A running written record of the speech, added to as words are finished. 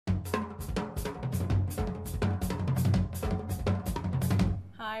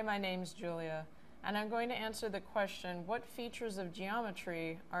Hi, my name's Julia, and I'm going to answer the question, what features of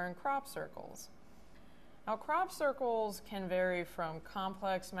geometry are in crop circles? Now, crop circles can vary from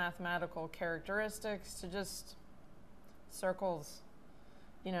complex mathematical characteristics to just circles,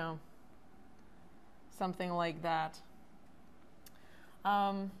 you know, something like that.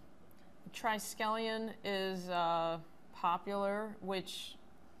 Triskelion is popular, which,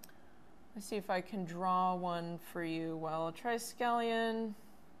 let's see if I can draw one for you. Well, a triskelion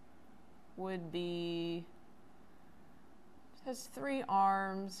would be, it has 3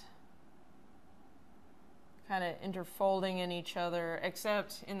 arms, kind of interfolding in each other,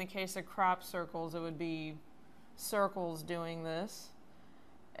 except in the case of crop circles, it would be circles doing this.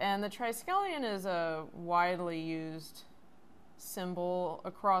 And the triskelion is a widely used symbol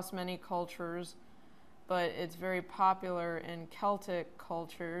across many cultures, but it's very popular in Celtic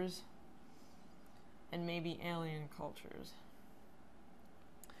cultures and maybe alien cultures.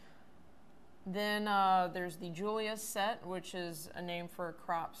 Then there's the Julia set, which is a name for a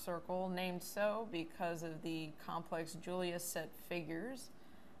crop circle, named so because of the complex Julia set figures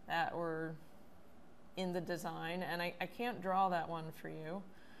that were in the design, and I can't draw that one for you.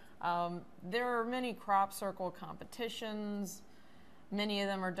 There are many crop circle competitions. Many of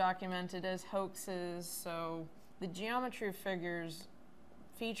them are documented as hoaxes, so the geometry features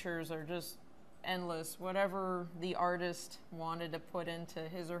are just endless. Whatever the artist wanted to put into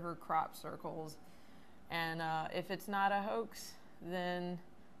his or her crop circles. And if it's not a hoax, then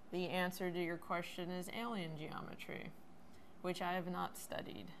the answer to your question is alien geometry, which I have not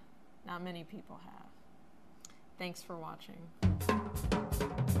studied. Not many people have. Thanks for watching.